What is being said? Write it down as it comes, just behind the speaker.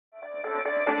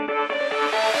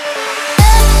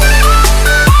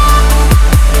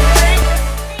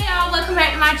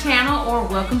my channel, or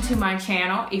welcome to my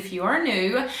channel if you are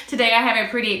new. Today I have a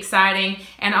pretty exciting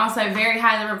and also very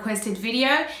highly requested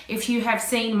video. If you have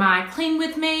seen my clean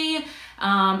with me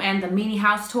and the mini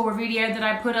house tour video that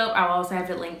I put up, I'll also have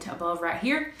it linked above right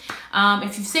here.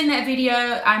 If you've seen that video,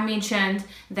 I mentioned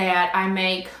that I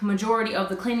make majority of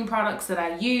the cleaning products that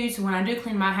I use when I do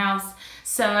clean my house.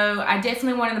 So I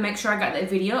definitely wanted to make sure I got that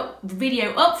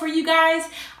video up for you guys.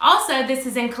 Also, this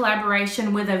is in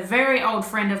collaboration with a very old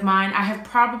friend of mine. I have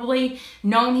probably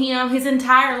known him his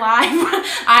entire life.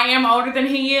 I am older than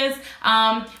he is.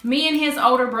 Me and his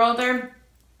older brother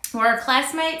were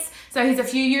classmates. So he's a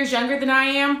few years younger than I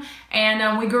am,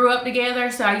 and we grew up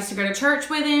together. So I used to go to church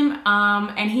with him,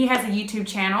 and he has a YouTube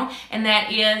channel, and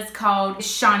that is called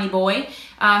Shawnny Boy.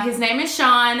 His name is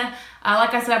Shawn.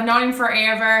 Like I said, I've known him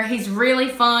forever. He's really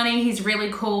funny. He's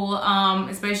really cool,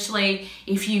 especially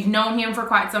if you've known him for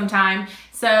quite some time.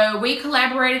 So we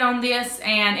collaborated on this,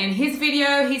 and in his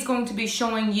video, he's going to be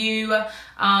showing you,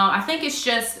 I think it's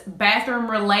just bathroom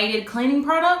related cleaning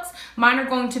products. Mine are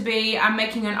going to be, I'm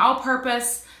making an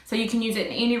all-purpose, so you can use it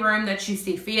in any room that you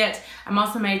see fit. I'm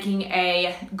also making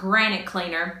a granite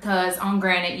cleaner, because on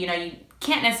granite, you know, you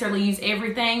can't necessarily use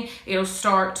everything. It'll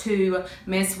start to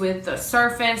mess with the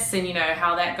surface, and you know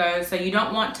how that goes. So you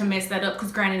don't want to mess that up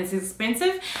because granite is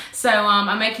expensive. So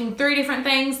I'm making 3 different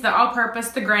things: the all-purpose,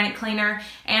 the granite cleaner,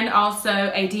 and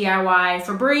also a DIY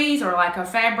Febreze, or like a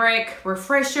fabric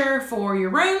refresher for your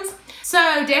rooms. So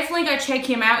definitely go check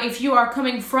him out if you are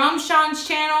coming from Shawn's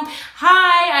channel.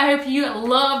 Hi, I hope you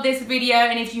love this video,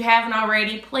 and if you haven't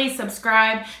already, please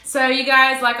subscribe. So you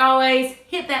guys, like always,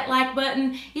 hit that like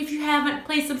button. If you haven't,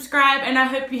 please subscribe, and I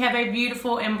hope you have a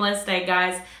beautiful and blessed day,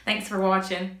 guys. Thanks for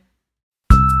watching.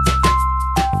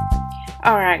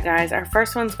 Alright guys, our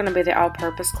first one's going to be the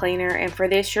all-purpose cleaner, and for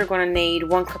this you're going to need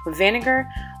 1 cup of vinegar,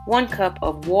 1 cup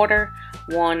of water,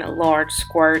 1 large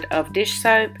squirt of dish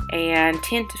soap, and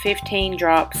 10 to 15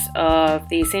 drops of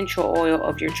the essential oil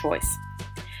of your choice.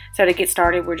 So to get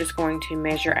started, we're just going to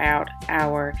measure out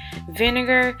our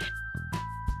vinegar.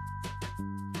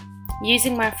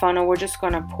 Using my funnel, we're just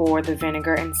going to pour the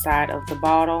vinegar inside of the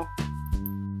bottle.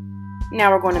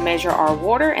 Now we're going to measure our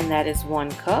water, and that is 1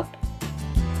 cup.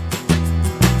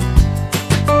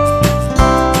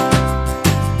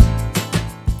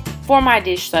 For my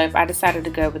dish soap, I decided to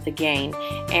go with the Gain,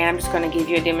 and I'm just going to give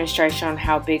you a demonstration on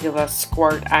how big of a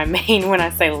squirt I mean when I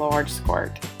say large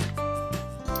squirt.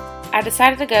 I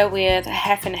decided to go with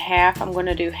half and half. I'm going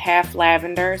to do half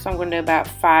lavender, so I'm going to do about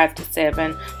 5 to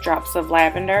 7 drops of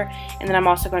lavender, and then I'm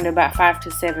also going to do about 5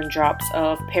 to 7 drops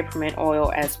of peppermint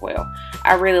oil as well.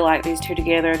 I really like these two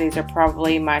together. These are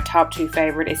probably my top 2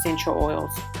 favorite essential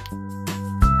oils.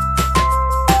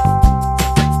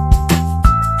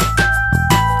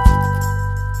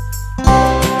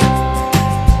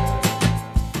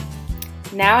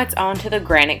 Now it's on to the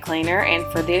granite cleaner, and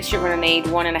for this you're going to need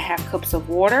 1.5 cups of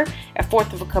water,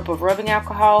 1/4 of a cup of rubbing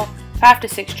alcohol, 5 to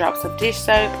 6 drops of dish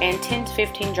soap, and 10 to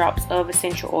 15 drops of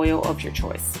essential oil of your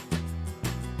choice.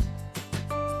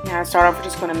 Now to start off, we're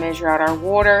just going to measure out our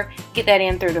water, get that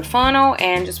in through the funnel,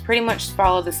 and just pretty much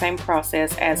follow the same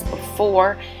process as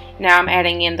before. Now I'm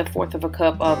adding in the 1/4 of a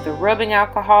cup of the rubbing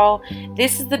alcohol.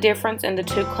 This is the difference in the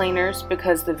 2 cleaners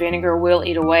because the vinegar will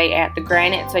eat away at the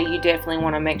granite, so you definitely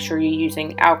want to make sure you're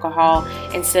using alcohol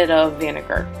instead of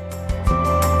vinegar.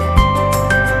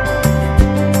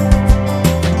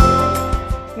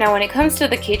 Now when it comes to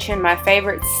the kitchen, my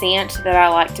favorite scent that I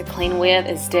like to clean with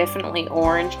is definitely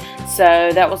orange, so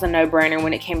that was a no-brainer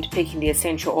when it came to picking the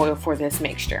essential oil for this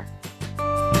mixture.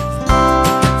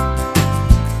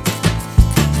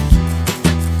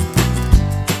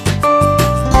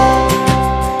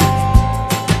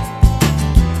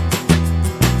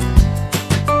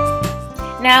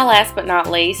 Now last but not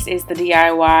least is the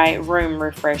DIY room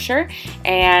refresher,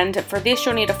 and for this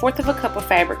you'll need 1/4 of a cup of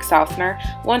fabric softener,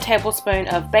 1 tablespoon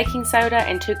of baking soda,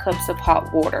 and 2 cups of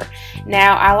hot water.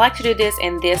 Now I like to do this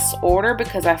in this order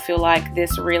because I feel like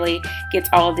this really gets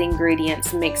all of the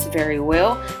ingredients mixed very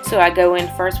well. So I go in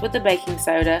first with the baking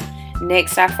soda,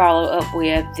 next I follow up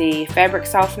with the fabric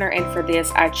softener, and for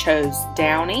this I chose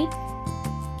Downy.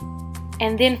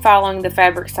 And then following the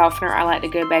fabric softener, I like to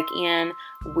go back in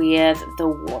with the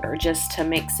water just to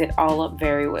mix it all up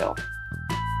very well.